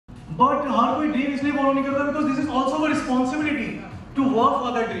but हर कोई dream इसलिए follow नहीं करता because this is also a responsibility to work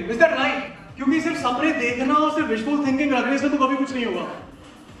for that dream. Is that right? क्योंकि सिर्फ सपने देखना और सिर्फ विशफुल थिंकिंग रखने से तो कभी कुछ नहीं होगा।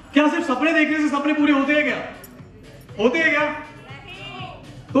 क्या सिर्फ सपने देखने से सपने पूरे होते हैं क्या? होते हैं क्या?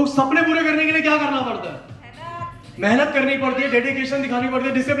 तो सपने पूरे करने के लिए क्या करना पड़ता है? मेहनत करनी पड़ती है, डेडिकेशन दिखानी पड़ती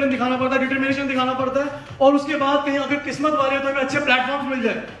है, डिसिप्लिन दिखाना पड़ता है, डिटर्मिनेशन दिखाना पड़ता है, और उसके बाद कहीं अगर किस्मत वाले हो तो हमें अच्छे प्लेटफॉर्म्स मिल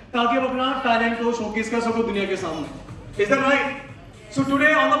जाए ताकि आप अपना टैलेंट को शोकेस कर सको दुनिया के सामने। Is that right? So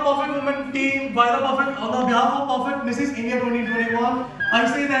today on the Perfect Women team, on the behalf of Perfect Mrs. India 2021, I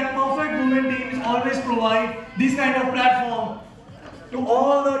say that Perfect Women team is always provide this kind of platform to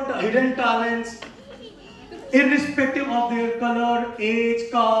all the hidden talents, irrespective of their color, age,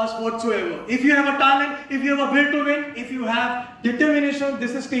 caste, whatsoever. If you have a talent, if you have a will to win, if you have determination,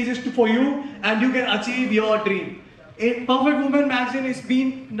 this is stages for you and you can achieve your dream. Perfect Women magazine has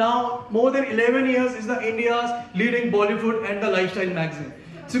been now more than 11 years is the India's leading Bollywood and the lifestyle magazine.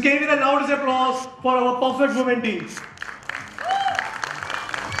 So can we have the loudest applause for our Perfect Women team.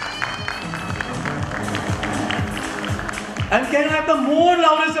 And can I have the more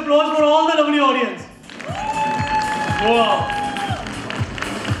loudest applause for all the lovely audience? Wow.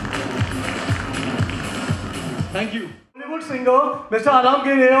 Thank you. Bollywood singer Mr.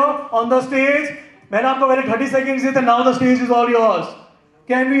 Alamgir on the stage. मैंने आपको पहले 30 seconds दिए थे, now the stage is all yours.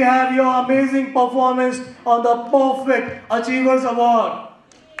 Can we have your amazing performance on the Perfect Achievers Award?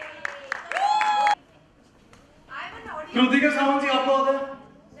 Kritika Sawant जी आपको आता है?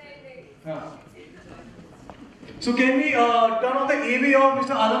 हाँ. So can we turn on the AV of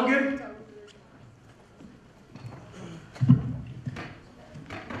Mr. Alamgir?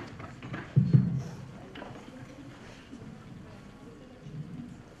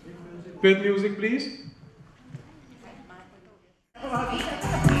 With music, please.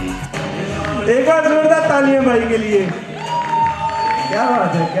 एक बार जोरदार तालियां भाई के लिए। क्या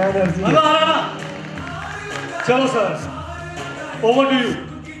बात है, क्या एनर्जी। मजा आ रहा ना? चलो sir, over to you.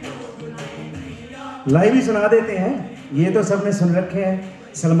 Live ही सुना देते हैं, ये तो सबने सुन रखे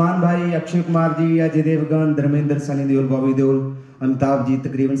हैं। सलमान भाई, अक्षय कुमार जी, अजय देवगन, धर्मेंद्र, सनी देओल, बॉबी देओल, अमिताभ जी,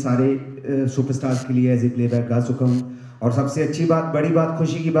 तकरीबन सारे सुपरस्टार्स के लिए एज ए प्लेबैक गा चुका हूँ। और सबसे अच्छी बात, बड़ी बात,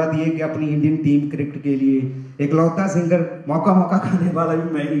 खुशी की बात ये कि अपनी इंडियन टीम क्रिकेट के लिए इकलौता सिंगर मौका खाने वाला भी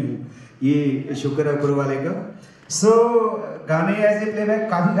मैं ही हूँ। ये शुक्र है गुरु वाले का। सो गाने एज ए प्लेबैक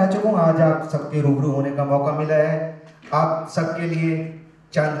काफ़ी गा चुका हूँ। आज आप सबके रूबरू होने का मौका मिला है। आप सबके लिए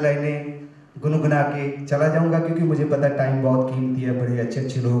चंद लाइनें गुनगुना के चला जाऊँगा क्योंकि मुझे पता है टाइम बहुत कीमती है। बड़े अच्छे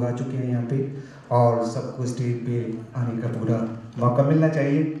अच्छे लोग आ चुके हैं यहाँ पे और सबको स्टेज पे आने का पूरा मौका मिलना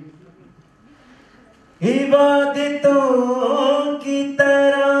चाहिए। इबादतों की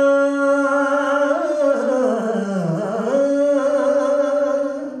तरह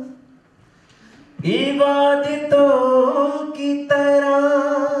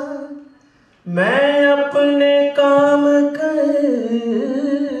मैं अपने काम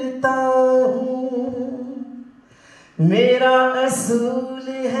करता हूँ। मेरा असूल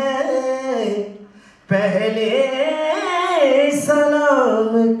है पहले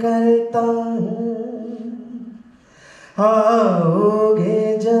सलाम करता हूँ। आओगे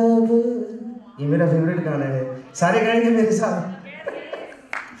जब, ये मेरा फेवरेट गाना है, सारे गाएंगे मेरे साथ।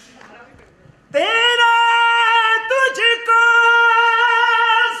 तेरा तुझको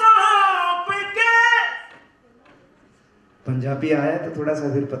सौंप के, पंजाबी आया तो थोड़ा सा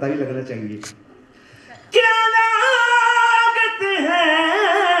फिर पता ही लगना चाहिए। क्या लागत है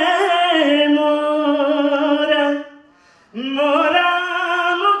मोरा मोरा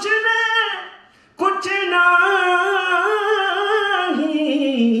मुझ में कुछ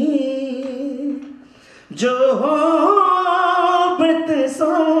जो हो सो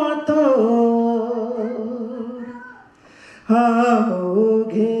तो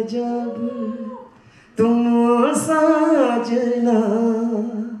आओगे जब तुम साजना,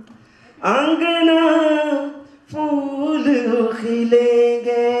 अंगना फूल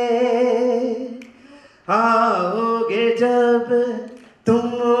खिलेंगे। आओगे जब तुम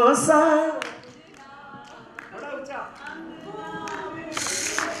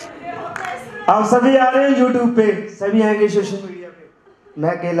आप सभी आ रहे हैं यूट्यूब पे, सभी आएंगे सोशल मीडिया पे। मैं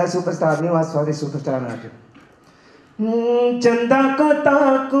अकेला सुपरस्टार नहीं हूँ, आज सारे सुपरस्टार आ गए। चंदा को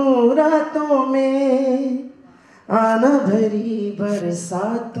ताकू रातों में, आना भरी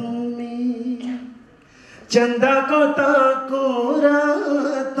बरसातों में। चंदा को ताकू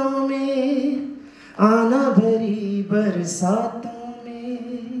रातों में, आना भरी बरसातों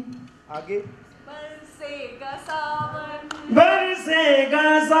में। आगे बरसेगा सावन, बरसेगा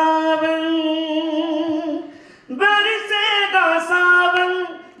सावन, बरसेगा सावन,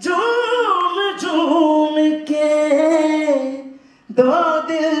 झूम झूम के दो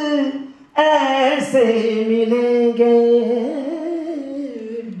दिल ऐसे मिलेंगे,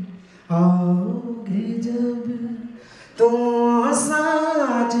 आओगे जब तुम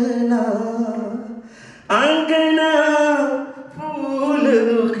साजना, अंगना फूल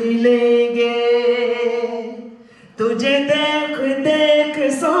खिलेंगे, तुझे देख देख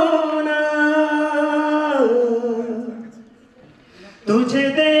सोना, तुझे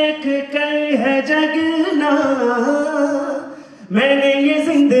देख कर है जगना, मैंने ये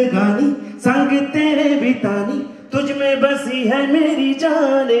जिंदगानी संग तेरे बितानी, तुझ में बसी है मेरी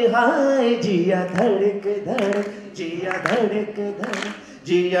जान, हाय जिया धड़क धड़क, जिया धड़क धड़क,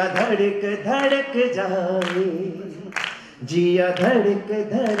 जिया धड़क धड़क जाए, जिया धड़क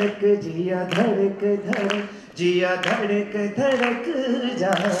धड़क, जिया धड़क धड़क, जिया धड़क धड़क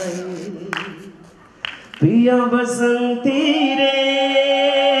जाए। पिया बसंती रे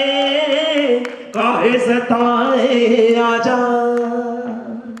काहे सताए आजा,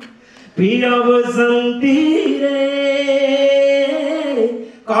 पिया बसंती रे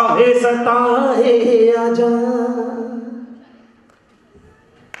काहे सताए आजा।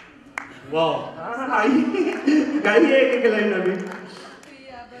 वाह, गाइए एक लाइन अभी।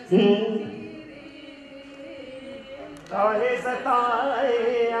 काहे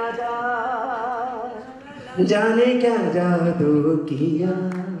सताए आजा, जाने क्या जादू किया,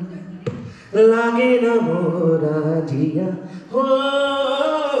 लागे न मोरा जिया, हो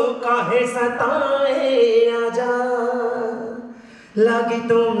काहे सताए आजा, लगी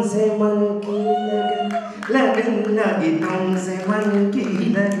तुमसे मन की लगन, लगन लगी तुमसे मन की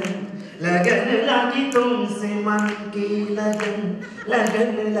लगन, लगन लगी तुमसे मन की लगन,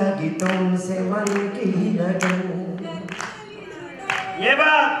 लगन लगी तुमसे मन की लगन। ये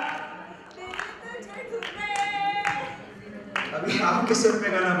बात अभी आपके सुर पे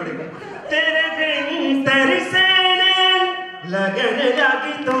गाना पड़ेगा। तेरे बिन तरसे लगन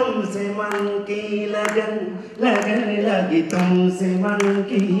लगी तुमसे मन की लगन, लगन लगी तुमसे मन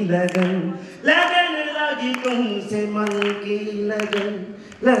की लगन, लगन लगी तुमसे मन की लगन,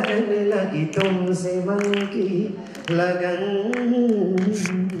 लगन लगी तुमसे मन की लगन।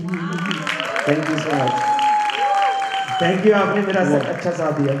 Thank you so much, thank you, आपने मेरा अच्छा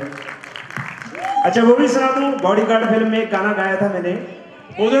साथ दिया। अच्छा वो भी सुना दूं, बॉडीगार्ड फिल्म में एक गाना गाया था मैंने,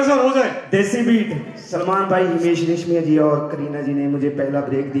 हो जाए सर, हो जाए। देसी बीट, सलमान भाई, हिमेश रेशमिया जी और करीना जी ने मुझे पहला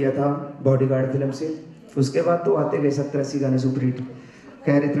ब्रेक दिया था बॉडीगार्ड फिल्म से। उसके बाद तो आते गए 70-80 गाने सुपरहिट।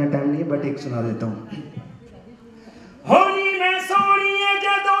 खैर इतना टाइम नहीं है, बट एक सुना देता हूँ। होनी में सोनिए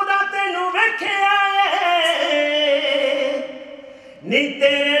जदों दा तैनू वेखिया नी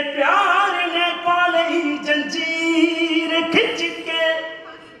तेरे प्यार ने पाली जंजीर खिंच के,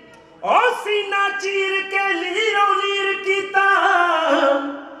 ओ सीना चीर के लीरो लीर कीता,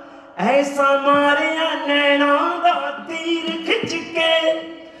 ऐसा मारिया नैना दा तीर खिंच के,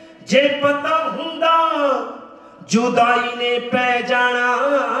 जे पता हुंदा जुदाई ने पै जाना,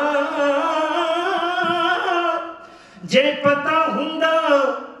 जे पता हुंदा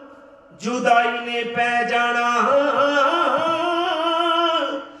जुदाई ने पै जाना,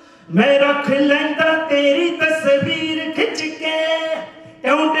 मैं रख लैंदा तेरी तस्वीर खिंच के,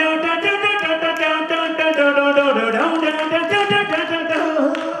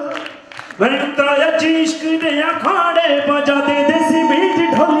 मैं उतराया इश्क दे अखाड़े बजा दे देसी बीट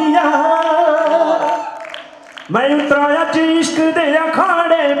ढोलिया, मैं उतराया इश्क दे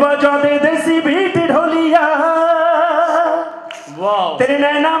अखाड़े बजा दे देसी बीट ढोलिया, तेरे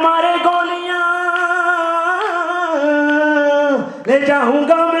नैना मारे गोलियां, ले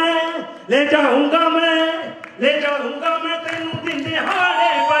जाऊंगा मैं, ले जाऊंगा मैं, ले जाऊंगा मैं तेनू दिन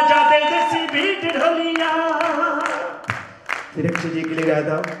दिहाड़े बजा दे देसी बीट ढोलिया। फिर एक चीज के लिए गाया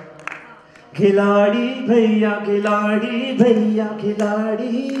था, खिलाड़ी भैया खिलाड़ी भैया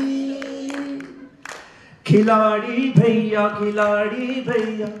खिलाड़ी, खिलाड़ी भैया खिलाड़ी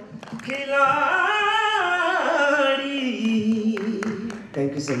भैया खिलाड़ी।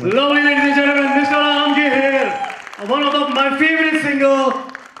 Thank you so much. Lovely ladies and gentlemen, Mr. Alamgir here, one of my favorite singer.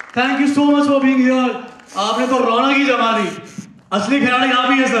 Thank you so much for being here. आपने तो रौनक ही जमा दी, असली खिलाड़ी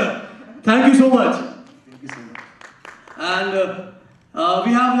आप ही हैं sir. Thank you so much. Thank you so much. And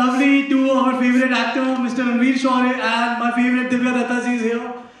we have lovely two of our favorite actor, Mr. Ranveer Shore and my favorite Divya Datta ji is here.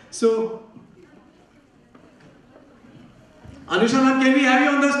 So, Anusha ma'am, can we have you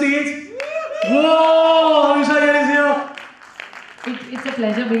on the stage? Whoa, Anusha here is here. It's a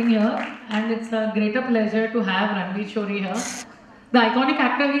pleasure being here, and it's a greater pleasure to have Ranveer Shore here. The iconic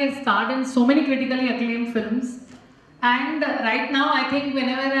actor, he has starred in so many critically acclaimed films. And right now, I think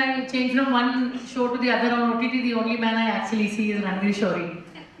whenever I change from one show to the other on OTT, the only man I actually see is Ranveer Shore.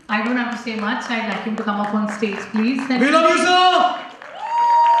 I don't have to say much. I'd like him to come up on stage, please. We love you, sir.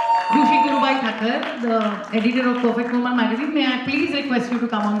 Thakur, the editor of Perfect Woman magazine. May I please request you to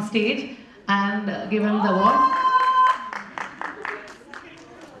come on stage and give him the award?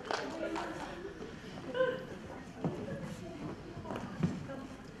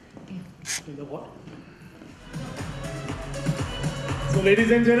 So,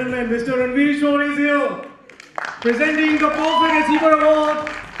 ladies and gentlemen, Mr. Ranveer Shore is here, presenting the Perfect Achiever Award.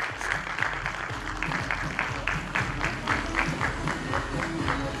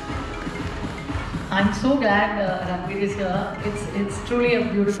 I'm so glad Ranveer is here. It's truly a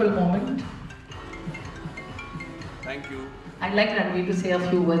beautiful moment. Thank you. I'd like Ranveer to say a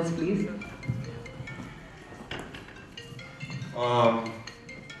few words, please.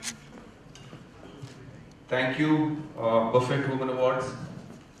 Thank you, Perfect Woman Awards,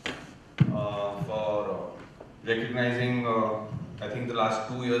 for recognizing, I think, the last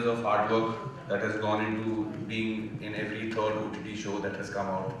 2 years of hard work that has gone into being in every third OTT show that has come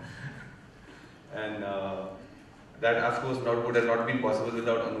out. And that, of course, would have not been possible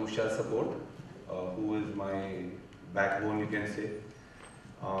without Anusha's support, who is my backbone, you can say.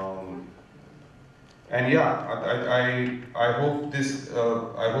 And yeah, I hope this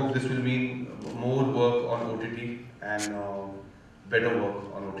will mean more work on OTT and better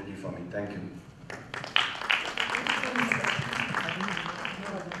work on OTT for me. Thank you.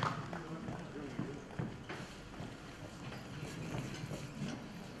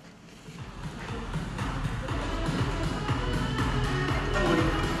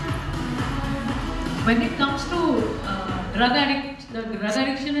 When it comes to the drug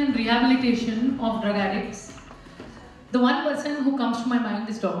addiction and rehabilitation of drug addicts, the one person who comes to my mind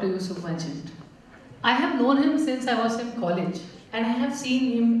is Dr. Yusuf Merchant. I have known him since I was in college, and I have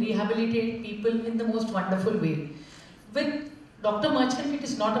seen him rehabilitate people in the most wonderful way. With Dr. Merchant, it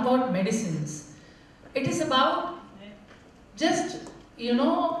is not about medicines. It is about just,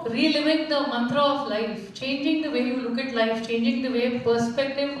 reliving the mantra of life, changing the way you look at life, changing the way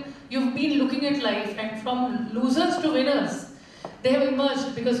perspective you've been looking at life, and from losers to winners, they have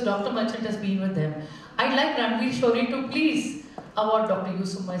emerged because Dr. Merchant has been with them. I'd like Ranveer Shore to please award Dr.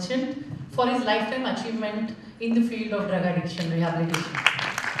 Yusuf Merchant for his lifetime achievement in the field of drug addiction rehabilitation.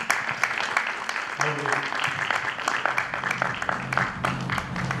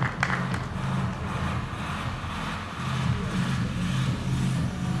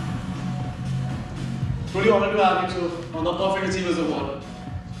 Truly honored to have you, sir, on the Perfect Achievers Award.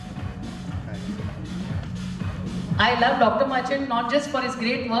 I love Dr. Merchant not just for his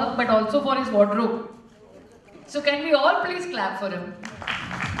great work but also for his wardrobe. So can we all please clap for him?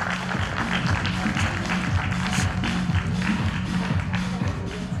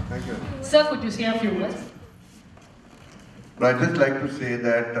 Thank you. Sir, could you say a few words? I'd just like to say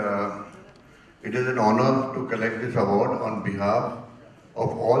that it is an honor to collect this award on behalf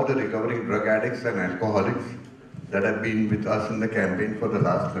of all the recovering drug addicts and alcoholics that have been with us in the campaign for the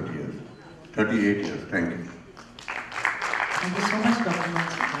last 38 years. Thank you. Thank you so much, Dr.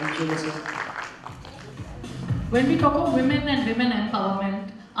 Merchant. Thank you, sir. When we talk of women and women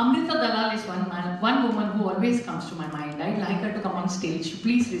empowerment, Amrita Dalal is one woman who always comes to my mind. I'd like her to come on stage.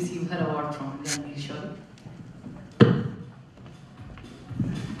 Please receive her award from Ranveer Shore.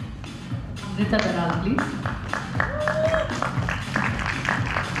 Amrita Dalal, please.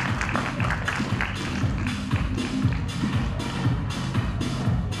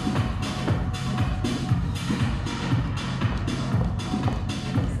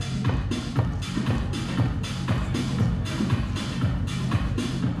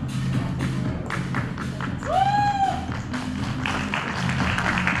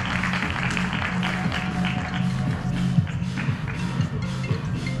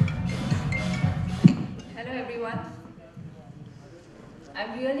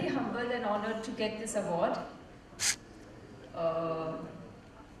 I'm really humbled and honored to get this award.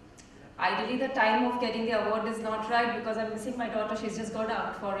 Ideally, the time of getting the award is not right because I'm missing my daughter. She's just got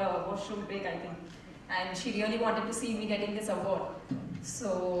out for a washroom break, I think. And she really wanted to see me getting this award.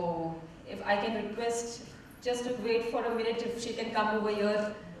 So, if I can request just to wait for a minute if she can come over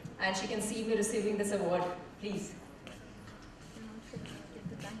here and she can see me receiving this award, please.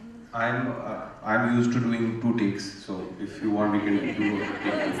 I'm used to doing 2 takes, so if you want, we can do a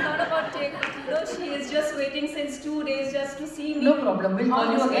take. It's not about take. She is just waiting since 2 days just to see me. No problem. We'll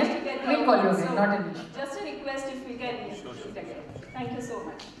call you again. We'll call you again. So, Not an issue. just a request if we can shoot again. Thank you so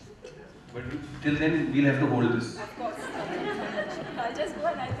much. But till then, we'll have to hold this. Of course. I'll just go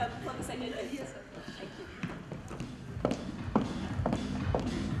and I'll come for the second time. Yes, sir. Thank you.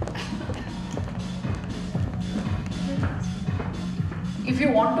 If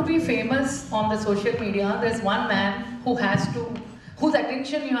you want to be famous on the social media, there's one man who whose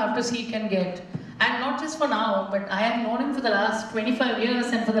attention you have to seek and get. And not just for now, but I have known him for the last 25 years,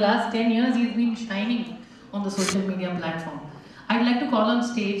 and for the last 10 years he's been shining on the social media platform. I'd like to call on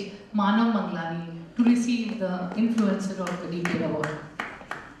stage Manav Manglani to receive the Influencer of the Decade Award.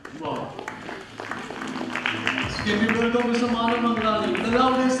 Wow. Can we welcome Mr. Manav Manglani? The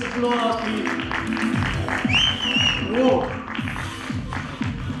loudest applause, please. Whoa.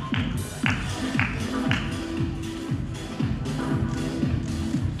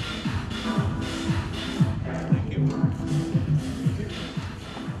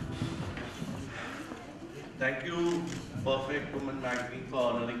 Thank you, Perfect Woman Magazine, for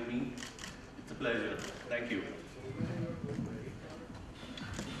honoring me. It's a pleasure. Thank you.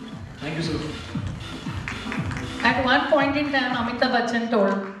 Thank you, sir. At one point in time, Amitabh Bachchan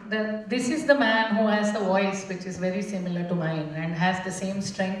told that this is the man who has a voice which is very similar to mine and has the same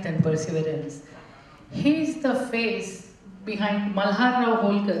strength and perseverance. He is the face behind Malhar Rao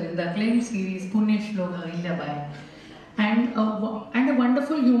Holkar in the acclaimed series Punya Shloka Ahilyabai. And a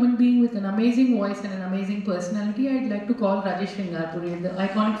wonderful human being with an amazing voice and an amazing personality. I'd like to call Rajesh Shingarpuri, the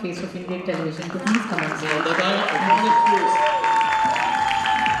iconic face of Indian television, to please come and say.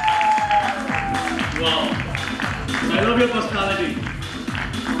 Wow. I love your personality.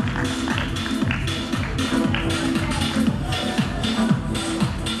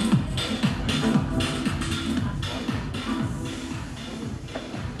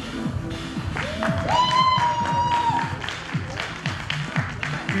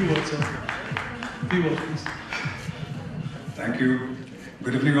 Few words, sir. Few words, please. Thank you.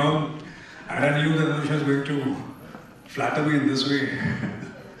 Good evening, all. And I knew that Anusha was going to flatter me in this way.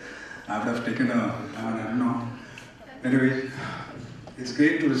 I would have taken I don't know. Anyway, it's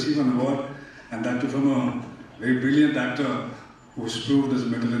great to receive an award, and that too from a very brilliant actor who's proved his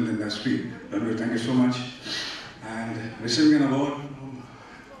mettle in the industry. Anyway, thank you so much. And receiving an award,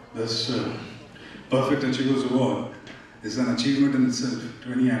 this Perfect Achievers Award, is an achievement in itself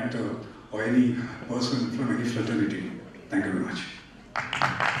to any actor or any person from any fraternity. Thank you very much.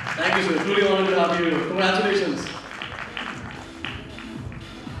 Thank you, sir. Truly honored to have you here. Congratulations.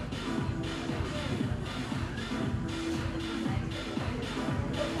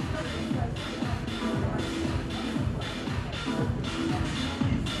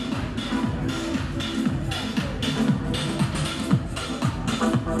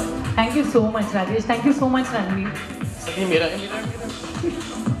 Thank you so much, Rajesh. Thank you so much, Ranveer.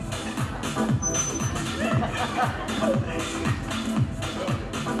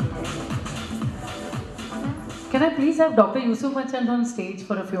 Can I please have Dr. Yusuf Machand on stage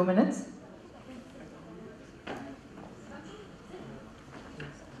for a few minutes?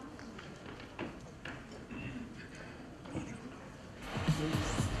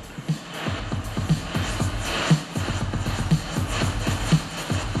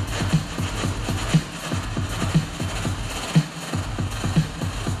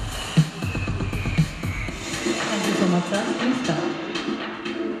 Thank you so much, sir. Please come.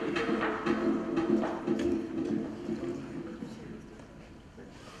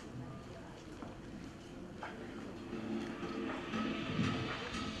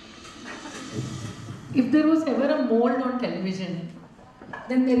 If there was ever a mold on television,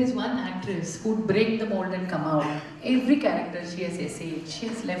 then there is one actress who'd break the mold and come out. Every character she has essayed, she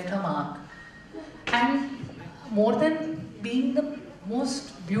has left her mark. And more than being the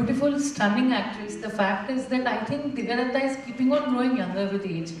most beautiful, stunning actress, the fact is that I think Divya is keeping on growing younger with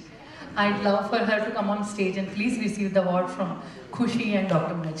age. I'd love for her to come on stage and please receive the award from Khushi and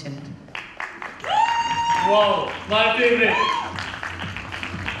Dr. Machand. Wow, my favorite.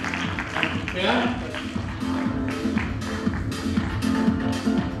 Yeah?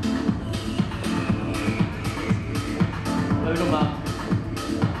 Welcome back.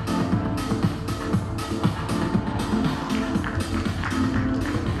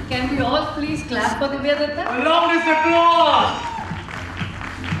 Can we all please clap for Divya Datta? A loudest applause.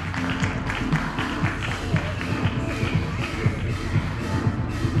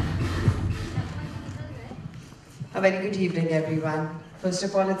 A very good evening, everyone. First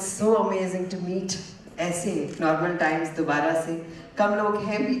of all, it's so amazing to meet ऐसे normal times दोबारा से. कम लोग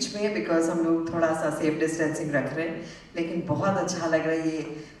हैं बीच में because हम लोग थोड़ा सा safe distancing रख रहे हैं. लेकिन बहुत अच्छा लग रहा है ये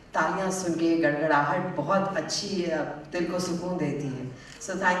तालियां सुन के गड़गड़ाहट बहुत अच्छी दिल को सुकून देती है.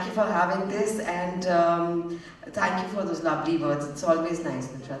 So thank you for having this and thank you for those lovely words. It's always nice,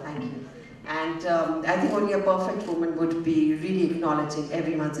 Nutra. Thank you. And I think only a perfect woman would be really acknowledging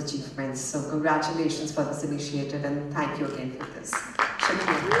everyone's achievements. So congratulations for this initiative and thank you again for this.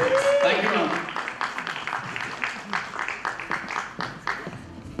 Shukriya. Thank you, ma'am.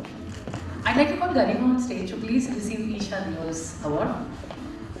 I'd like to call Garima on stage to please receive Isha Isha Deol's award.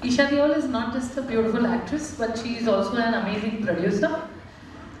 Isha Deol is not just a beautiful actress, but she is also an amazing producer.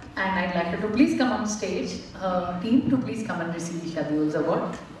 And I'd like her to please come on stage, team to please come and receive Isha Deol's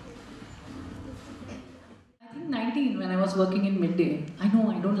award. I think 19 when I was working in Midday. I know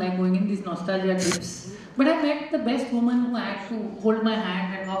I don't like going in these nostalgia trips, but I met the best woman who had to hold my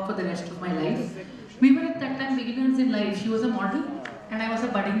hand and walk for the rest of my life. We were at that time beginners in life. She was a model and I was a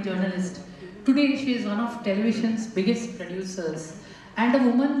budding journalist. Today she is one of television's biggest producers and a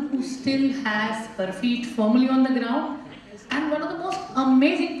woman who still has her feet firmly on the ground and one of the most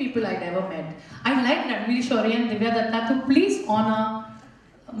amazing people I'd ever met. I'd like Ranveer Shorey and Divya Datta to please honor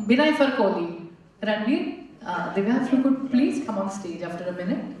Binay Farkoli. Ranveer, Divya, if you could please come on stage after a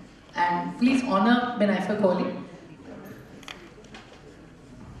minute and please honor Binay Farkoli.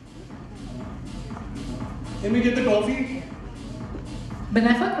 Can we get the coffee?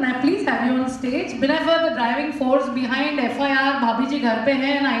 Binayfa, can I please have you on stage? Binayfa, the driving force behind FIR, Bhabhi Ji Ghar Pe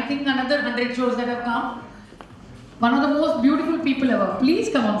Hai, and I think another 100 shows that have come. One of the most beautiful people ever. Please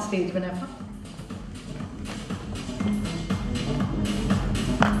come on stage, Binayfa.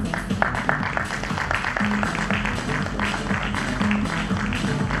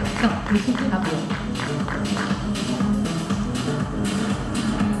 Come, we should have you.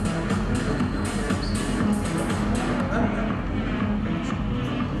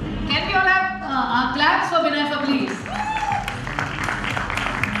 Can we all have claps for Binayfa, please?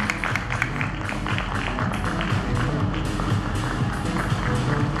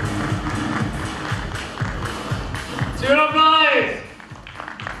 Cheer up, guys!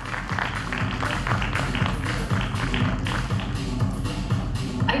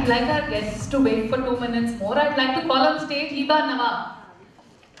 I'd like our guests to wait for 2 minutes more. I'd like to call on stage Hiba Nawab,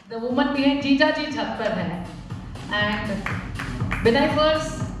 the woman behind Jeeja Ji Jhakkar Hai, and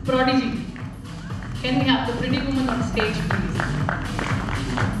Binayfa's prodigy. Can we have the pretty woman on stage, please?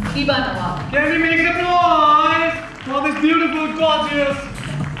 Hiba Nawab. Can we make some noise for this beautiful, gorgeous?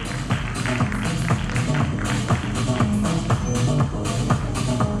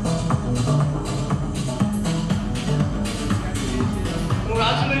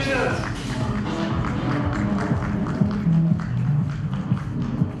 Congratulations.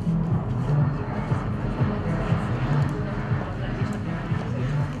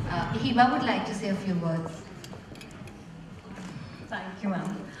 Hiba would like to say a few words. Thank you,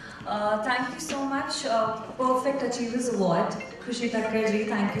 ma'am. Thank you so much. Perfect Achievers Award. Khushi Thakkar ji,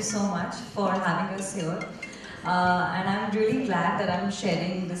 thank you so much for having us here. And I'm really glad that I'm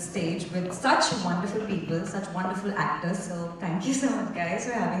sharing this stage with such wonderful people, such wonderful actors. So thank you so much, guys,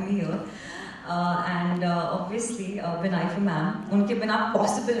 for having me here. And obviously, Binayfa ma'am, unke bina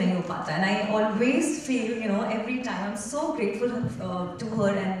possible nahi ho pata. And I always feel, you know, every time I'm so grateful to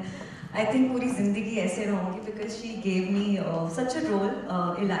her, and I think puri zindagi aise rahungi because she gave me such a role,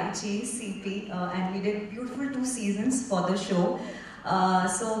 Elaichi, CP, and we did beautiful 2 seasons for the show.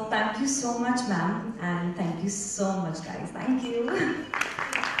 So thank you so much, ma'am, and thank you so much, guys. Thank you.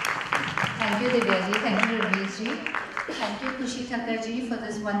 Thank you, Divya ji. Thank you, Ranveer ji. Thank you, Khushi Thakkar ji, for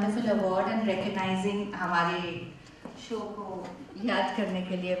this wonderful award and recognizing हमारे show को याद करने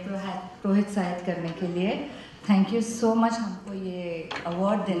के लिए, प्रोत्साहित करने के लिए. Thank you so much हमको ये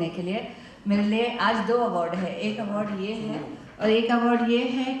award देने के लिए. मेरे लिए आज 2 award है. एक award ये है और एक award ये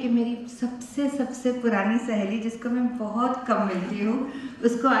है कि मेरी सबसे पुरानी सहेली जिसको मैं बहुत कम मिलती हूँ,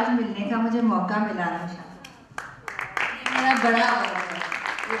 उसको आज मिलने का मुझे मौका मिला है. मेरा बड़ा award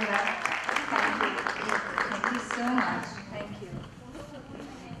है. Thank you so much. Thank you.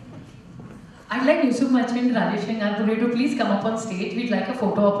 I'd like Yusuf Machi and Rajesh Shingar to please come up on stage. We'd like a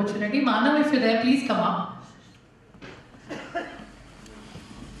photo opportunity. Manav, if you're there, please come up.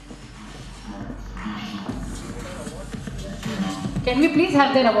 Can we please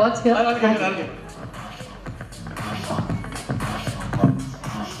have their awards here? I'll get it.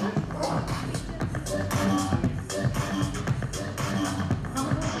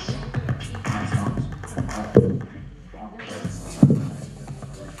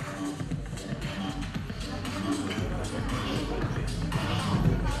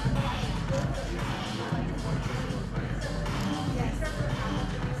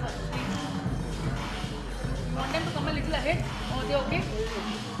 Want them to come a little ahead? Or they okay?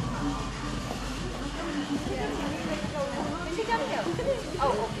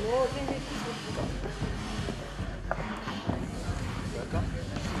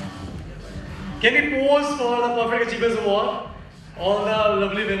 Can we pose for the Perfect Achievers Award? All the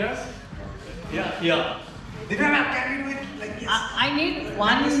lovely winners. Yeah. Divya ma'am, can we do it like this? I need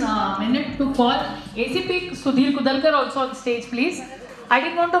 1 minute to call ACP Sudhir Kudalkar also on stage, please. I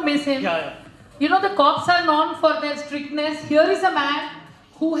didn't want to miss him. Yeah. You know, the cops are known for their strictness. Here is a man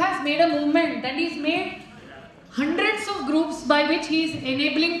who has made a movement, and he's made hundreds of groups by which he is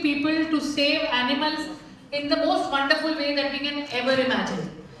enabling people to save animals in the most wonderful way that we can ever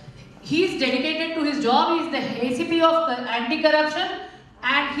imagine. He is dedicated to his job. He is the ACP of anti-corruption,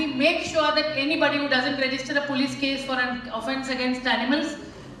 and he makes sure that anybody who doesn't register a police case for an offence against animals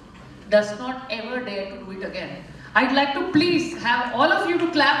does not ever dare to do it again. I'd like to please have all of you to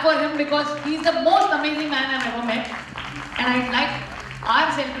clap for him, because he's the most amazing man I've ever met, and I'd like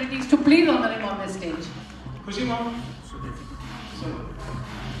our celebrities to please honor him on this stage. खुशी mom.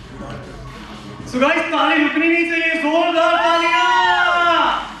 So guys, ताली रुकनी नहीं चाहिए, जोरदार तालियां.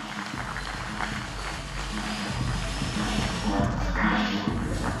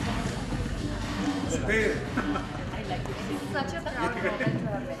 Such a proud moment to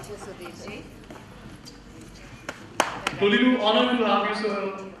have met you, Sudhir ji. Truly honor to have you, sir.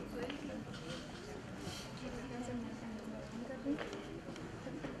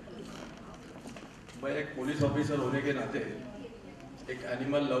 मैं एक police officer होने के नाते एक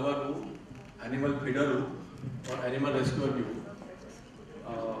एनिमल लवर हूँ, एनिमल फीडर हूँ और एनिमल रेस्क्यूअर भी हूँ.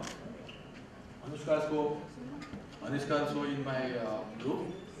 Anushka so in my group,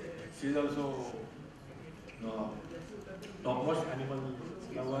 she is also topmost animal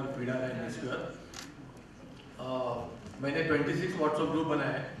lover, feeder and rescuer. मैंने 26 WhatsApp ग्रुप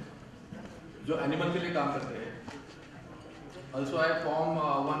बनाए हैं जो एनिमल के लिए काम करते हैं. Also I form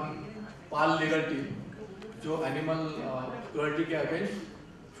one Pal legal team जो एनिमल क्रूअल्टी के अगेंस्ट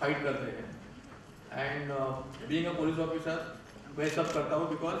फाइट करते हैं. And being a police officer मैं सब करता हूँ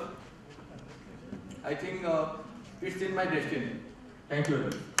because I think it's in my destiny. Thank you.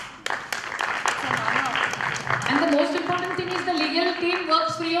 And the most important thing is the legal team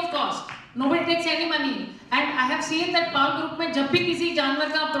works free of cost. Nobody takes any money. And I have seen that PAL group में जब भी किसी जानवर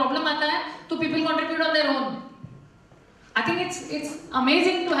का problem आता है तो people contribute on their own. I think it's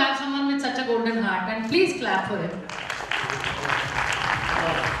amazing to have someone with such a golden heart, and please clap for him.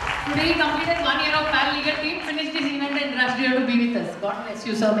 Today he completed 1 year of PAL legal team, finished his event and rushed here to be with us. God bless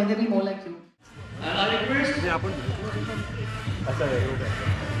you, sir. May there be more like you. And I request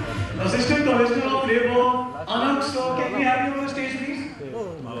Assistant Commissioner of Labour, Anand, sir, can we have you on the stage, please?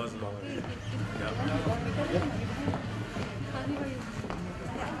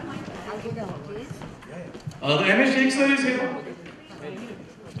 The MS Sheikh sir is here.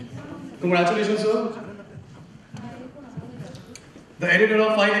 Congratulations, sir. The editor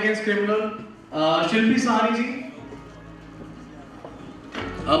of Fight Against Criminal, Shilpi Sahni ji,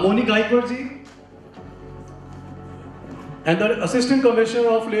 Moni Gaikwad ji, and the Assistant Commissioner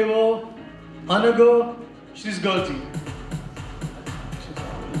of Labour, Anagar Shrisgar ji.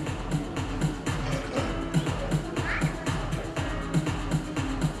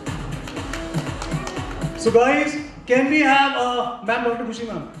 So guys, can we have ma'am, Dr. Khushi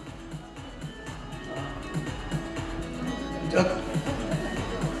ma'am?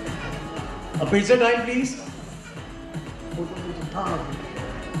 A picture time, please.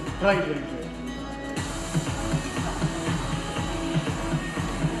 Right.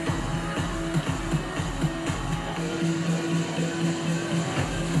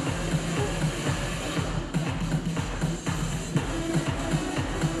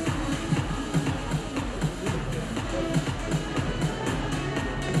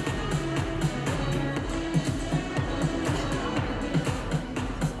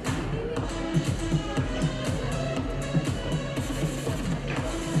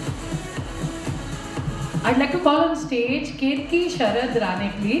 I'd like to call on stage Ketki Sharad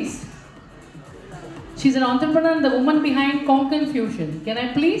Rane, please. She's an entrepreneur and the woman behind Konkan Fusion. Can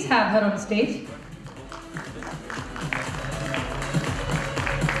I please have her on stage?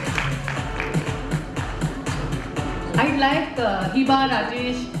 I'd like Hiba,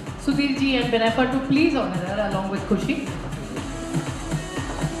 Rajesh, Sudhir ji and Benefer to please honor her along with Khushi.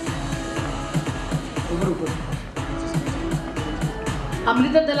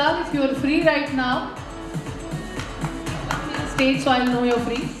 Amrita Dalal, if you are free right now, stage so I'll know you're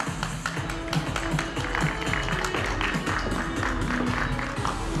free.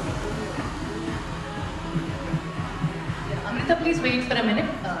 Amrita, please wait for a minute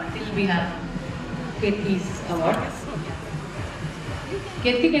till we have Ketki's award.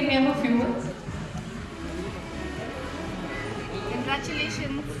 Ketki, can we have a few words?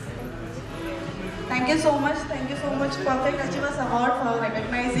 Congratulations. Thank you so much. Perfect Achievers Award for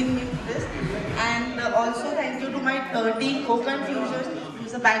recognizing me for this. And also thank you to my team, Konkan Fusion,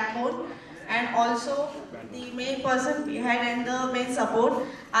 who's the backbone. And also the main person behind and the main support,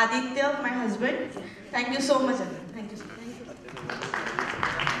 Aditya, my husband. Thank you so much. Thank you.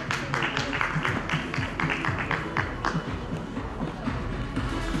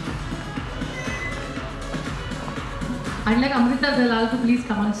 I'd like Amrita Dalal to please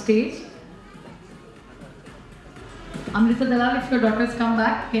come on stage. Amrita Dalal, if your daughters come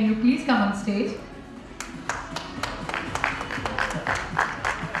back, can you please come on stage?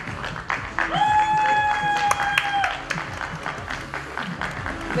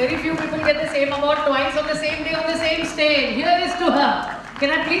 Very few people get the same award twice on the same day on the same stage. Here is to her.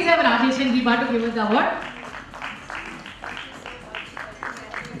 Can I please have Rajesh and Hiba to give us the award?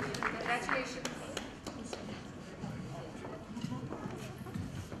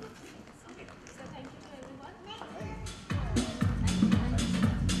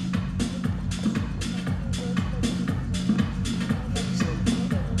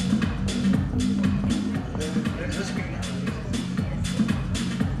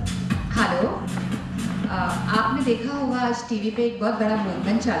 Hello, आपने देखा होगा आज TV पे एक बहुत बड़ा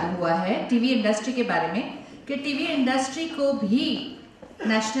movement चालू हुआ है टीवी इंडस्ट्री के बारे में कि टीवी इंडस्ट्री को भी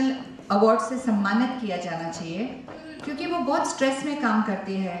नेशनल अवार्ड से सम्मानित किया जाना चाहिए क्योंकि वो बहुत स्ट्रेस में काम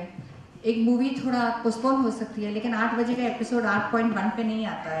करती है। एक मूवी थोड़ा पोस्टपोन हो सकती है लेकिन 8 बजे का एपिसोड 8.1 पे नहीं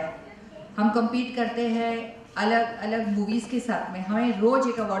आता है। हम कम्पीट करते हैं अलग अलग मूवीज़ के साथ में, हमें रोज़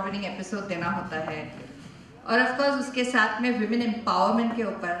एक अवार्ड विनिंग एपिसोड देना होता है और ऑफकोर्स उसके साथ में विमेन एम्पावरमेंट के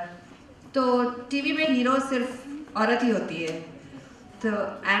ऊपर। तो टीवी में हीरो सिर्फ औरत ही होती है। तो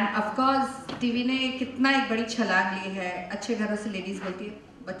एंड ऑफकोर्स टीवी ने कितना एक बड़ी छलांग ली है। अच्छे घरों से लेडीज़ बोलती है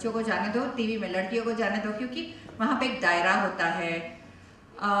बच्चों को जाने दो, टीवी में लड़कियों को जाने दो, क्योंकि वहाँ पे एक दायरा होता है।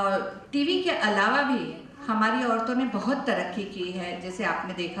 टीवी के अलावा भी हमारी औरतों ने बहुत तरक्की की है, जैसे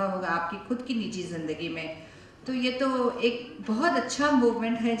आपने देखा होगा आपकी खुद की निजी ज़िंदगी में। तो ये तो एक बहुत अच्छा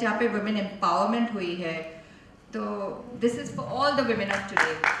मूवमेंट है जहाँ पे वुमेन एम्पावरमेंट हुई है। तो this is for all the women of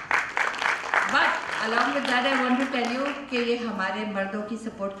today. But along with that I want to tell you कि ये हमारे मर्दों की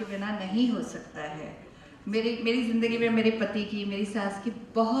सपोर्ट के बिना नहीं हो सकता है। मेरी ज़िंदगी में मेरे पति की, मेरी सास की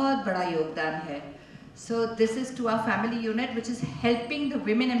बहुत बड़ा योगदान है। So this is to our family unit which is helping the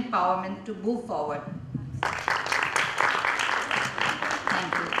women empowerment to move forward.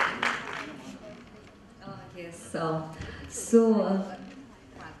 Thank you. Yes,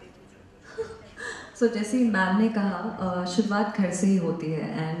 सो जैसे मैम ने कहा शुरुआत घर से ही होती है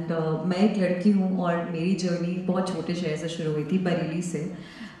एंड मैं एक लड़की हूँ और मेरी जर्नी बहुत छोटे शहर से शुरू हुई थी, बरेली से।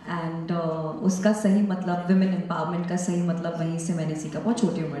 एंड उसका सही मतलब विमेन एम्पावरमेंट का सही मतलब वहीं से मैंने सीखा, बहुत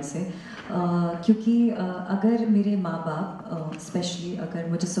छोटी उम्र से। क्योंकि अगर मेरे माँ बाप स्पेशली अगर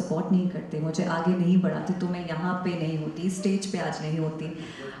मुझे सपोर्ट नहीं करते, मुझे आगे नहीं बढ़ाते, तो मैं यहाँ पे नहीं होती, स्टेज पे आज नहीं होती।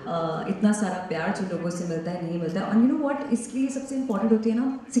 इतना सारा प्यार जो लोगों से मिलता है नहीं मिलता है। और यू नो व्हाट, इसलिए सबसे इम्पोर्टेंट होती है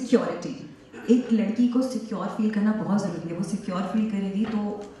ना सिक्योरिटी। एक लड़की को सिक्योर फील करना बहुत ज़रूरी है। वो सिक्योर फील करेगी तो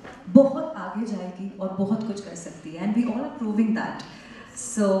बहुत आगे जाएगी और बहुत कुछ कर सकती है। And we all are proving that.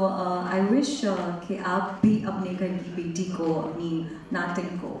 So I wish कि आप भी अपने घर की बेटी को, अपनी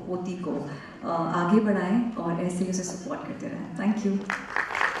नातिन को, पोती को आगे बढ़ाएं और ऐसे ही उसे सपोर्ट करते रहें। Thank you.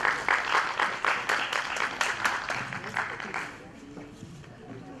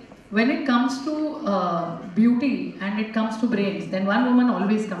 When it comes to beauty and it comes to brains, then one woman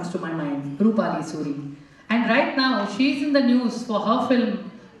always comes to my mind, Roopali Suri. And right now, she's in the news for her film,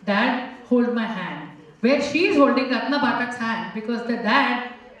 Dad, Hold My Hand, where she's holding Ratna Pathak's hand because the dad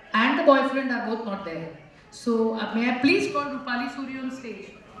and the boyfriend are both not there. So, may I please call Roopali Suri on stage?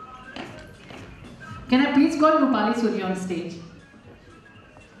 Can I please call Roopali Suri on stage?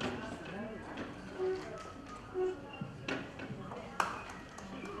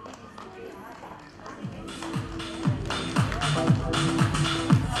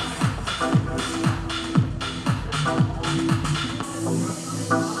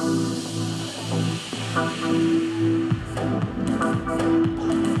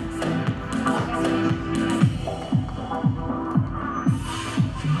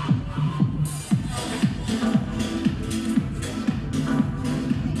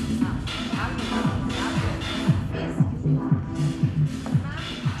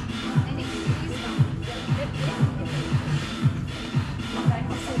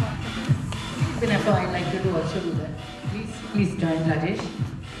 Whenever I like you to also do that. Please join Rajesh.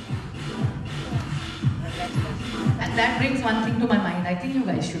 And that brings one thing to my mind. I think you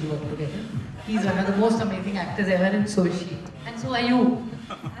guys should work together. He's one of the most amazing actors ever, and so is she. And so are you.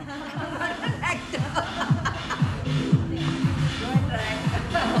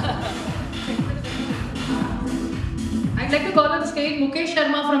 I'd like to call on stage Mukesh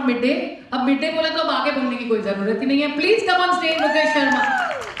Sharma from Midday. अब Midday बोला तो अब आगे बोलने की कोई जरूरत ही नहीं है. Please come on stage, Mukesh Sharma.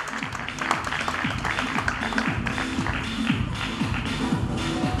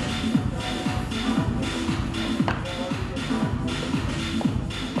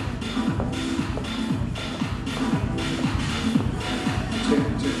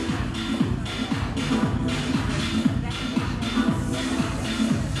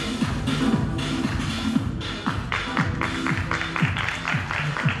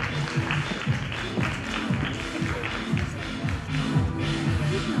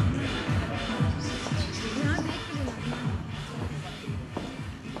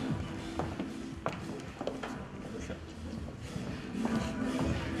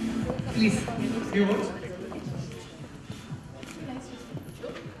 Few words.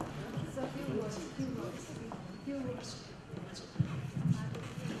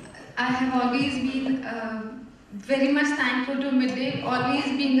 I have always been very much thankful to Midday, always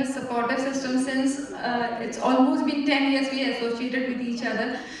being a supportive system since it's almost been 10 years we associated with each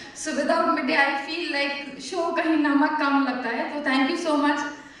other. So without Midday, I feel like show kahin namak kam lagta hai. So thank you so much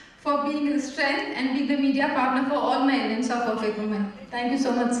for being the strength and being the media partner for all my events of Perfect Woman. Thank you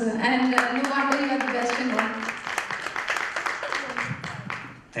so much, sir. And no wonder you are the best in all.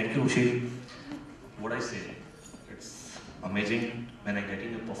 Thank you, Ushi. What I say, it's amazing when I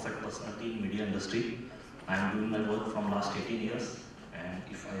getting a perfect personality in media industry. I am doing my work from last 18 years, and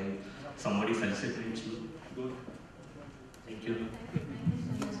if somebody felicitates me, good. Thank you.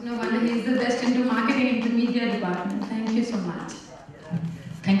 No wonder he is the best into marketing in the media department. Thank you so much.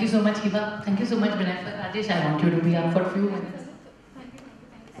 Thank you so much, Hiba. Thank you so much, Vinay. Rajesh, I want you to be up for a few minutes.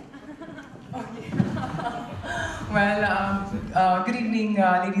 Well, good evening,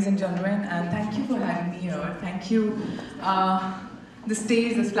 ladies and gentlemen, and thank you for having me here. Thank you. The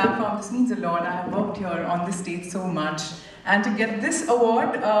stage, this platform, this means a lot. I have worked here on this stage so much. And to get this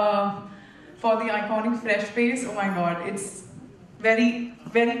award for the iconic Fresh Face, oh my God, it's very,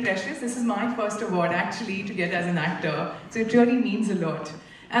 very precious. This is my first award actually to get as an actor. So it really means a lot.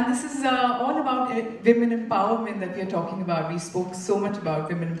 And this is all about women empowerment that we are talking about. We spoke so much about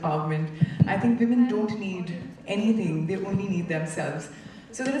women empowerment. I think women don't need anything, they only need themselves.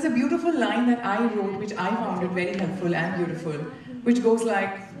 So there is a beautiful line that I wrote, which I found it very helpful and beautiful, which goes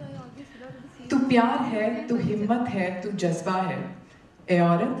like, "Tu प्यार है, tu हिम्मत है, tu जज्बा है, ए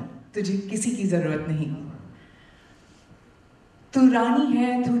औरत, तुझे किसी की जरूरत नहीं। तू रानी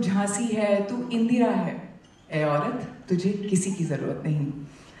है, तू झांसी है, तू इंदिरा है, ए औरत, तुझे किसी की जरूरत नहीं।"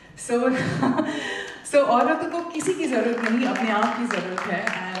 So औरतों को किसी की जरूरत नहीं, अपने आप की जरूरत है.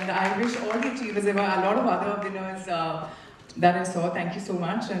 And I wish all the achievers, there were a lot of other winners that I saw. Thank you so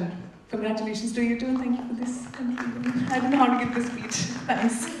much, and congratulations to you too. Thank you for this. I don't know how to give this speech.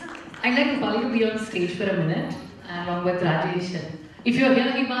 Thanks. I'd like to call you to be on stage for a minute, along with Rajesh. If you're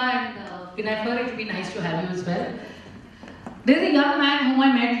here, Hiba and Vinay, it would be nice to have you as well. There's a young man whom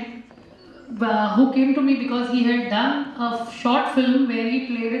I met who came to me because he had done a short film where he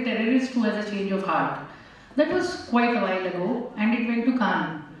played a terrorist who has a change of heart. That was quite a while ago, and it went to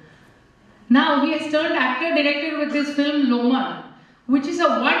Cannes. Now he has turned actor-director with this film Loma, which is a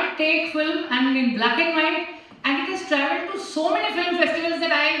one-take film and in black and white, and it has travelled to so many film festivals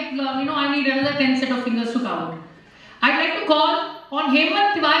that I need another 10 set of fingers to count. I'd like to call on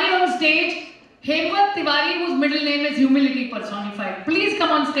Hemant Tiwari on stage. Hemant Tiwari, whose middle name is Humility personified. Please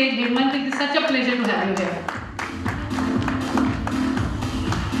come on stage, Hemant. It is such a pleasure to have you here.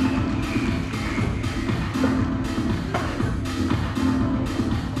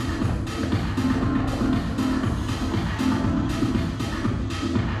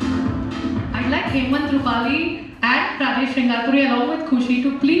 I'd like Hemant Rupali and Rajesh Sringarpuri along with Khushi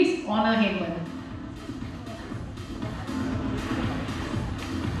to please honor Hemant.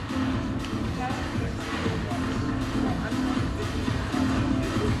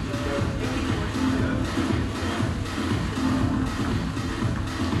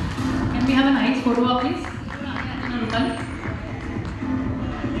 Can we have a nice photo op, please?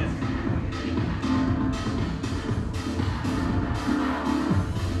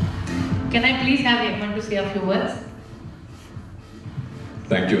 Can I please have Hemant to say a few words?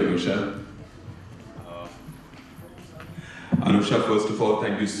 Thank you, Anusha. Anusha, first of all,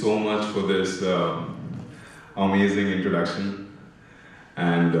 thank you so much for this amazing introduction.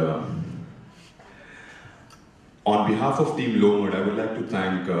 And on behalf of Team Lomad, I would like to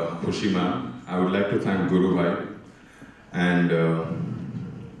thank Khushi ma'am. I would like to thank Guru Bhai. And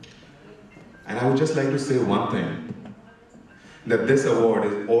I would just like to say one thing. That this award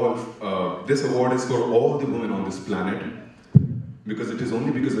is for all the women on this planet, because it is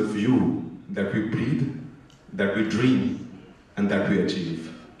only because of you that we breathe, that we dream, and that we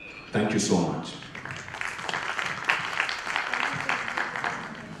achieve. Thank you so much.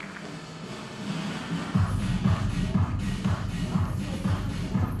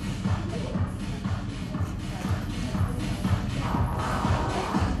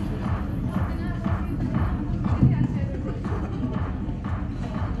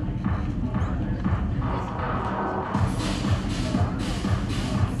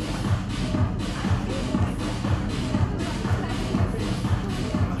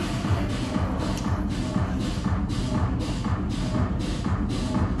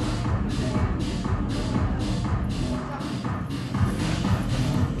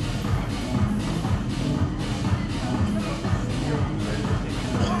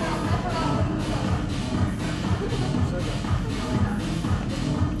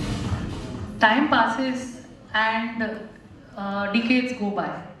 time passes and decades go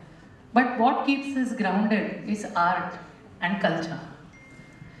by. But what keeps us grounded is art and culture.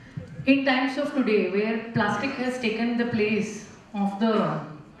 In times of today, where plastic has taken the place of the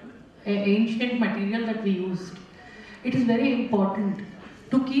ancient material that we used, it is very important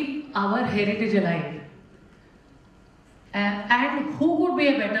to keep our heritage alive. And who would be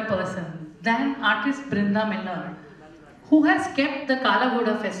a better person than artist Brinda Miller, who has kept the Kala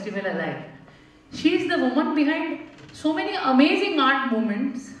Ghoda festival alive. She is the woman behind so many amazing art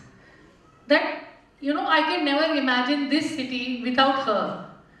movements that, you know, I can never imagine this city without her.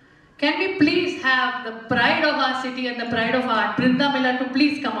 Can we please have the pride of our city and the pride of art, Brinda Miller, to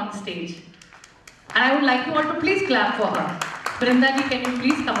please come on stage? And I would like you all to please clap for her. Brinda ji, can you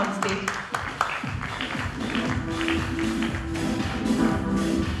please come on stage?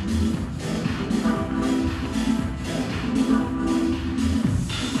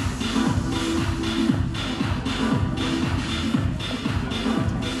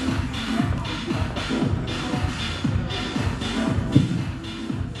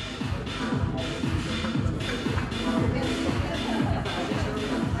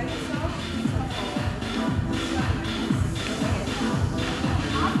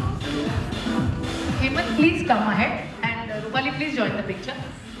 Please come ahead, and Rupali, please join the picture.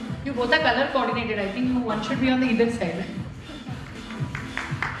 You both are color coordinated. I think one should be on the either side.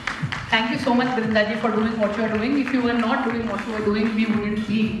 Thank you so much, Brinda ji, for doing what you are doing. If you were not doing what you are doing, we wouldn't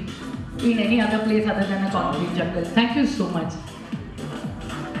be in any other place other than a concrete jungle. Thank you so much.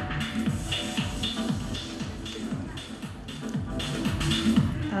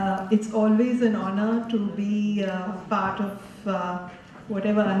 It's always an honor to be part of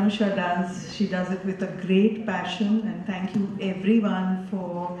whatever Anusha does. She does it with a great passion, and thank you everyone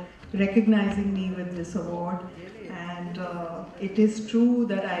for recognizing me with this award. And it is true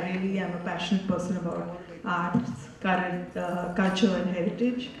that I really am a passionate person about arts, current culture and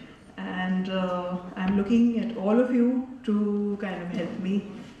heritage. And I'm looking at all of you to kind of help me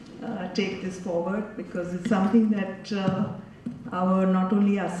take this forward, because it's something that not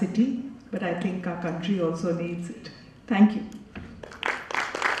only our city, but I think our country also needs it. Thank you.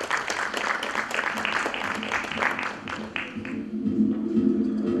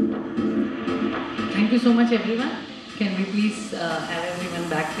 Thank you so much, everyone. Can we please have everyone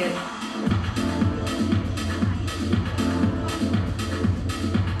back here?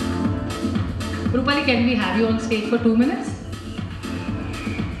 Rupali, can we have you on stage for 2 minutes?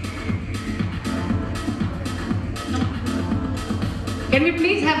 Can we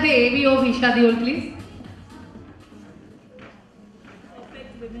please have the AV of Isha Deol, please?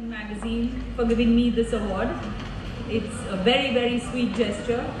 Perfect Women Magazine for giving me this award. It's a very, very sweet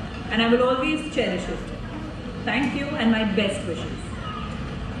gesture, and I will always cherish it. Thank you, and my best wishes.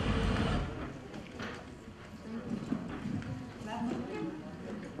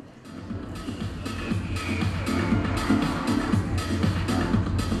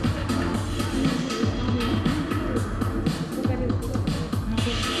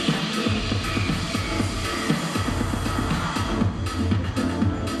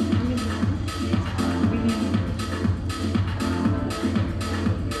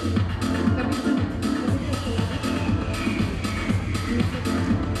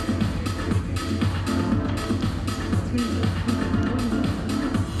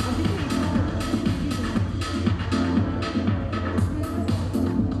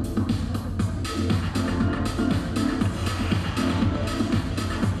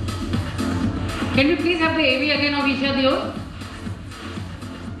 Can we please have the AV again of Isha Deol?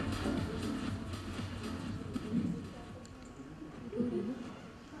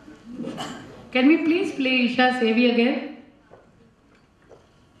 Can we please play Isha's AV again?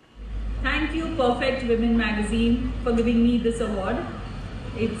 Thank you, Perfect Women Magazine, for giving me this award.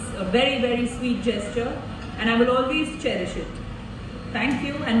 It's a very, very sweet gesture, and I will always cherish it. Thank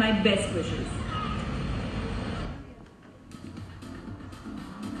you, and my best wishes.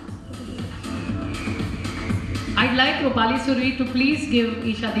 I'd like Rupali Suri to please give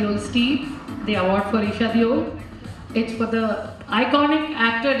Isha Deol's team the award for Isha Deol. It's for the iconic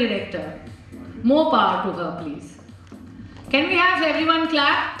actor-director. More power to her, please. Can we have everyone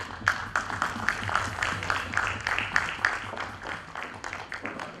clap?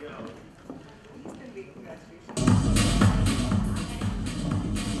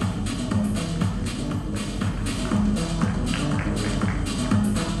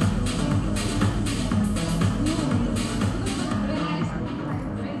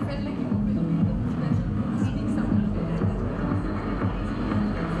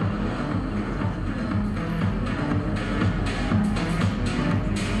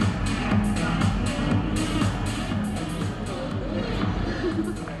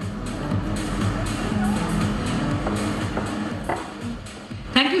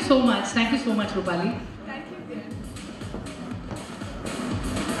 much, Rupali. Thank you, dear.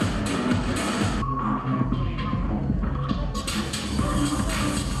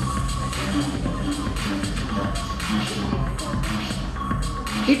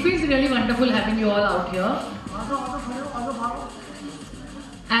 It feels really wonderful having you all out here.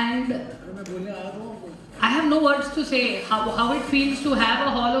 And I have no words to say how it feels to have a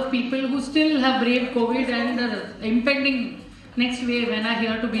hall of people who still have braved COVID and the impending next wave and are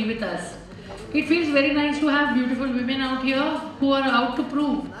here to be with us. It feels very nice to have beautiful women out here who are out to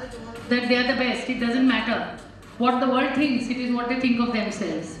prove that they are the best. It doesn't matter what the world thinks, it is what they think of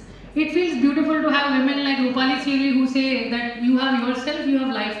themselves. It feels beautiful to have women like Rupali Siri who say that you have yourself, you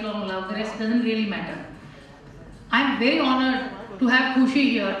have lifelong love, the rest doesn't really matter. I am very honored to have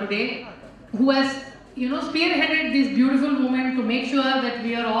Khushi here today, who has spearheaded this beautiful movement to make sure that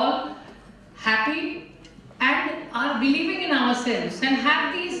we are all happy and are believing in ourselves and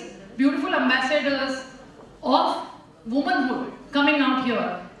have these beautiful ambassadors of womanhood coming out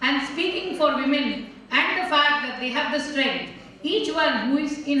here and speaking for women and the fact that they have the strength. Each one who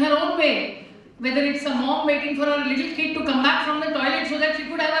is in her own way, whether it's a mom waiting for her little kid to come back from the toilet so that she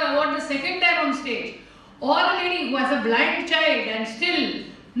could have her award the second time on stage, or a lady who has a blind child and still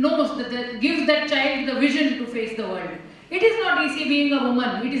knows that gives that child the vision to face the world. It is not easy being a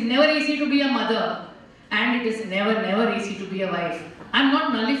woman. It is never easy to be a mother. And it is never easy to be a wife. I am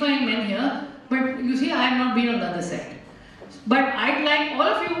not nullifying men here, but you see, I have not been on the other side. But I'd like all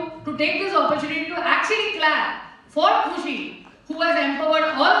of you to take this opportunity to actually clap for Khushi, who has empowered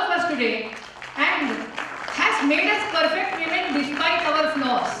all of us today and has made us perfect women despite our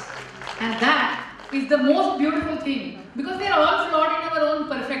flaws. And that is the most beautiful thing, because we are all flawed in our own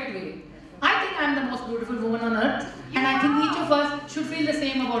perfect way. I think I am the most beautiful woman on earth, and I think each of us should feel the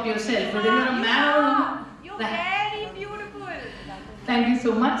same about yourself, whether you are a man or a woman. You're very beautiful. Thank you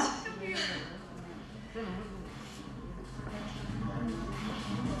so much.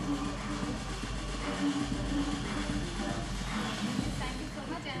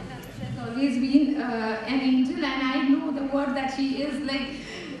 Always been an angel, and I know the word that she is like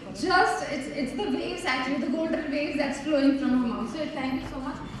it's the waves actually, the golden waves that's flowing from her mouth. So thank you so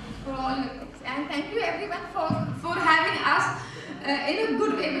much for all your things, and thank you everyone for having us in a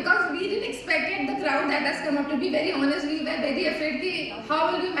good way, because we didn't expect it, the crowd that has come up. To be very honest, we were very afraid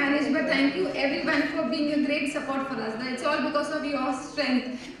how will we manage, but thank you everyone for being a great support for us. It's all because of your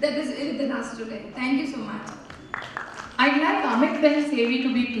strength that is within us today. Thank you so much. I'd like Amit Behl Sevi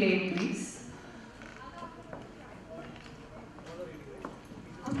to be played, please.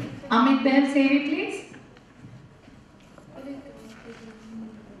 Amit Behl Sevi, please.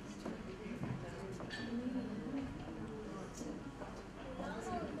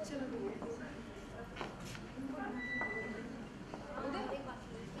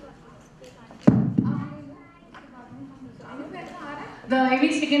 The AV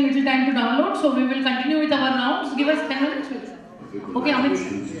is taking little time to download, so we will continue with our rounds. Give us 10 minutes. Okay, Amit.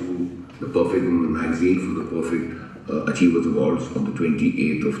 The Perfect Woman magazine for the Perfect Achievers Awards on the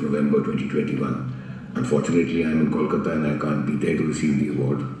 28th of November 2021. Unfortunately, I am in Kolkata and I can't be there to receive the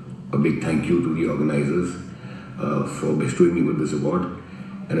award. A big thank you to the organizers for bestowing me with this award,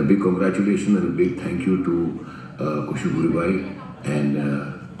 and a big congratulations and a big thank you to Khushi Gurubai and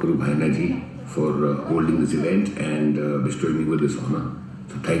Guru Bhaina ji for holding this event and bestowing me with this honor.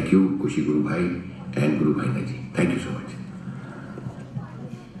 So thank you, Khushi Guru Bhai and Guru Bhaina ji. Thank you so much.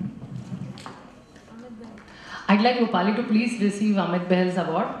 I'd like Rupali to please receive Amit Behl's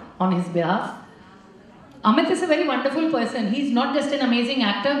award on his behalf. Amit is a very wonderful person. He's not just an amazing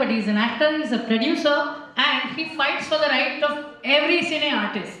actor, but he's an actor, he's a producer, and he fights for the right of every cine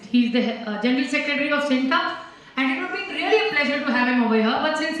artist. He's the General Secretary of CINTA, and it would be really a pleasure to have him over here.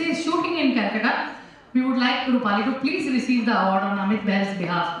 But since he's shooting in Calcutta, we would like Rupali to please receive the award on Amit Behl's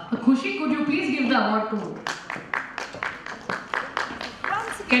behalf. Khushi, could you please give the award to...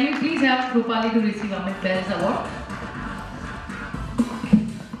 Can we please have Rupali to receive Amit Behl's award?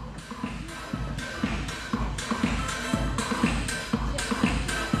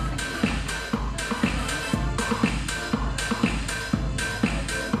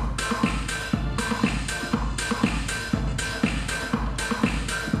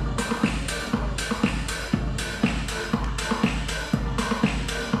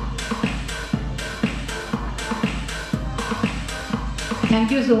 Thank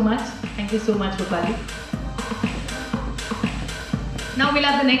you so much. Thank you so much, Rupali. Now we'll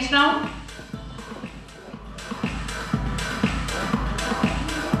have the next round.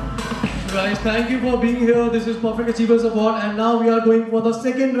 Guys, thank you for being here. This is Perfect Achievers Award, and now we are going for the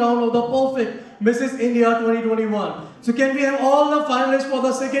second round of the Perfect Mrs. India 2021. So can we have all the finalists for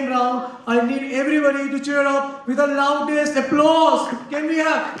the second round? I need everybody to cheer up with the loudest applause. Can we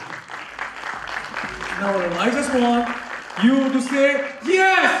have? No, I just want you to say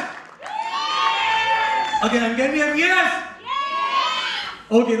yes. Again, can we have yes?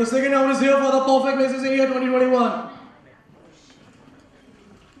 Okay, the second round is here for the Perfect Mrs. India 2021.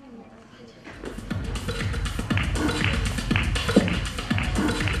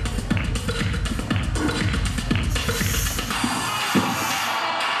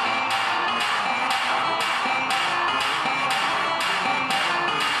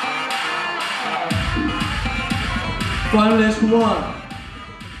 Finalist 1,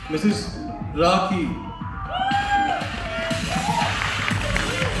 Mrs. Rakhi.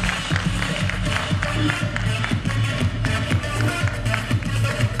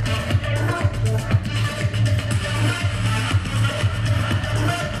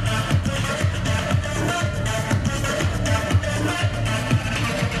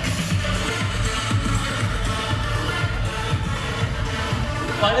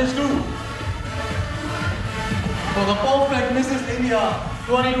 Finalist 2. For the Perfect Mrs. India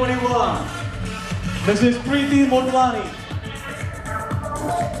 2021, Mrs. Preeti Motwani.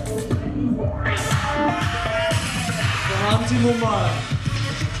 From Amchi, Mumbai.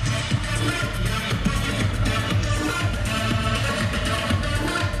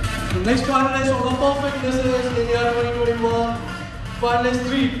 The next finalist for the Perfect Mrs. India 2021, finalist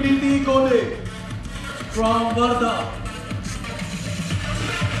 3, Preeti Kode from Varda.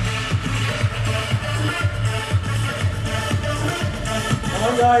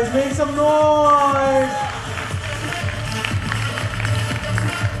 Come on guys, make some noise!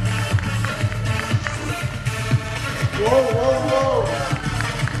 Whoa, whoa, whoa!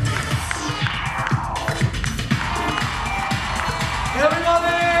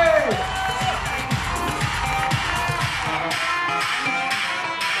 Everybody!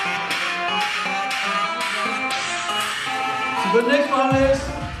 So the next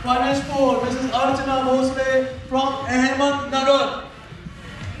finalist 4, Mrs. Archana Bhosle from Ahmednagar.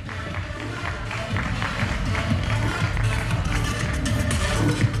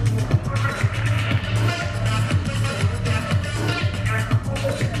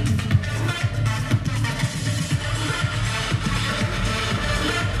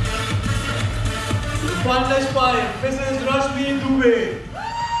 Finalist 5, Mrs. Rashmi Dubey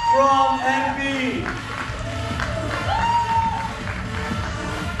from MP.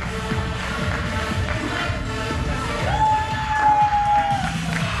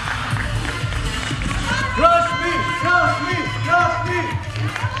 Rashmi!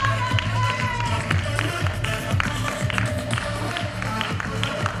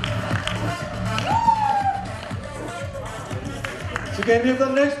 So can we have the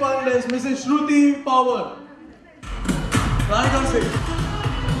next finalist, Mrs. Shruti Power. Raigarh se.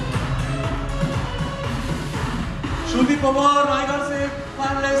 Shruti Pawar, Raigarh se,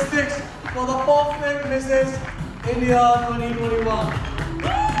 finalist 6 for the Perfect Mrs. India 2021.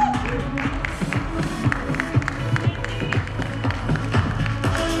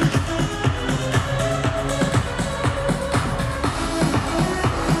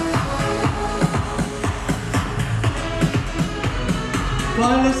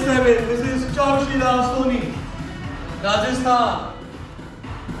 Finalist 7, Mrs. Charshila Soni, Rajasthan.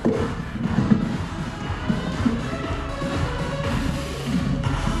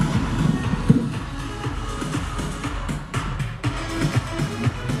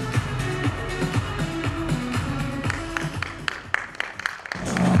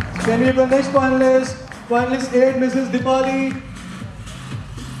 Can we have the next finalist? Finalist 8, Mrs. Dipali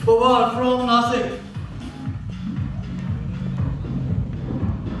Pawar from Nasik.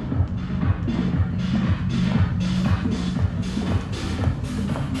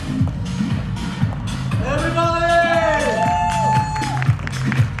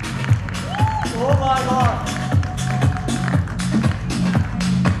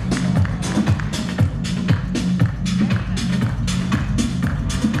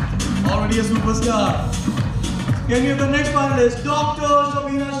 Already a superstar. Can you have the next finalist? Dr.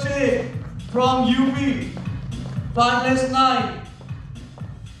 Shabina Sheikh from UP. Finalist 9.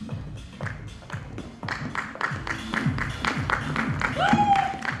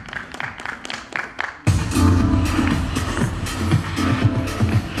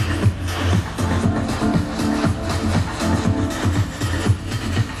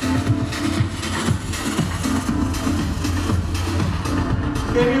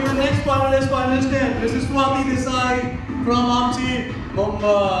 Can you have the next finalist, finalist 10? This is Swati Desai from Amchi,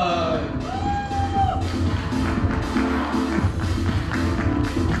 Mumbai.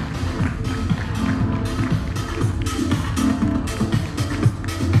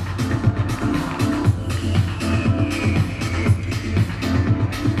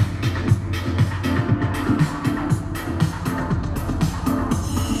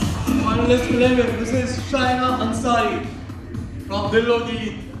 Finalist 11, this is Shaina Ansari from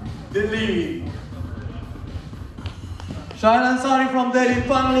Dillogi, Delhi. Shaina Ansari from Delhi,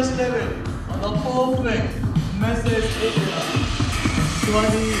 Finalist 11 on the perfect message India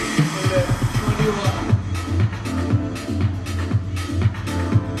 2021.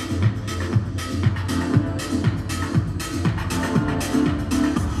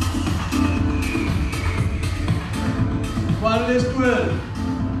 Finalist 12,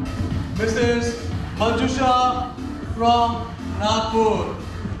 Mrs. Manjusha from Nagpur.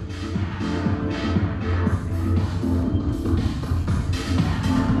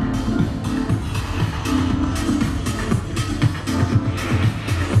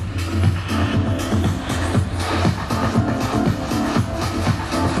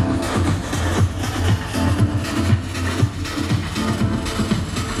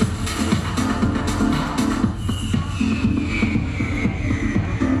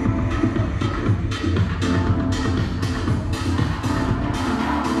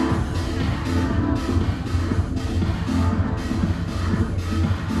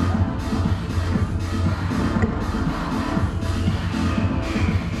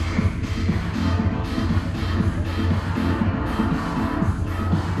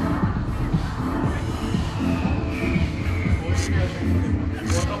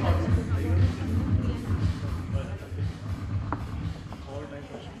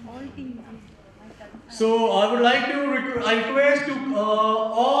 So I would like to request to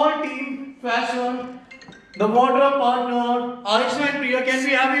all team fashion, the wardrobe partner, Aisha and Priya. Can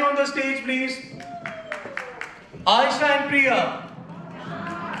we have you on the stage, please? Aisha and Priya.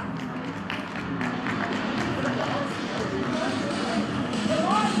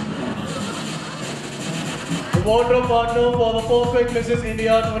 The wardrobe partner for the perfect Mrs.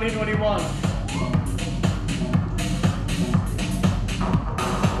 India 2021.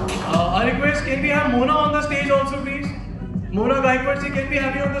 I request, can we have Mona on the stage also, please? Mona Gaikwad, can we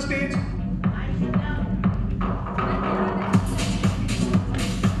have you on the stage?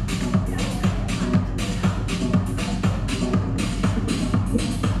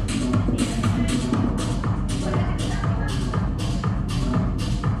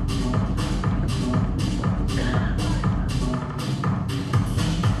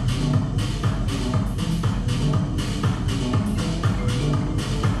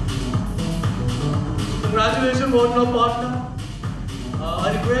 Congratulations, wardrobe partner. I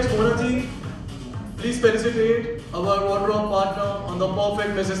request Mona ji, please felicitate our wardrobe partner on the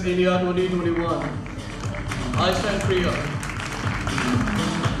perfect Mrs. India 2021. Aisha and Priya.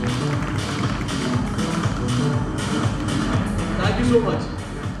 Thank you so much.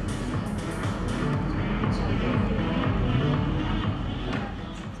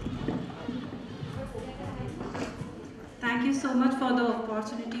 Thank you so much for the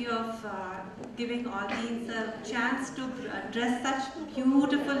opportunity of giving all these a chance to dress such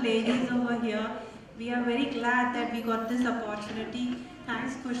beautiful ladies over here. We are very glad that we got this opportunity.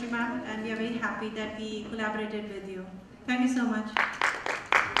 Thanks, Khushi ma'am, and we are very happy that we collaborated with you. Thank you so much.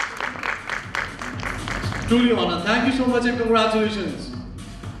 Truly honor. Thank you so much and congratulations.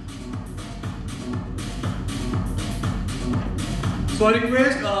 So I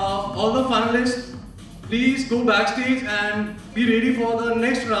request all the finalists, please go backstage and be ready for the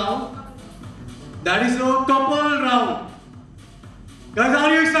next round. That is the couple round. Guys,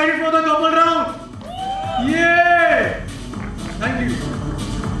 are you excited for the couple round? Yeah! Thank you.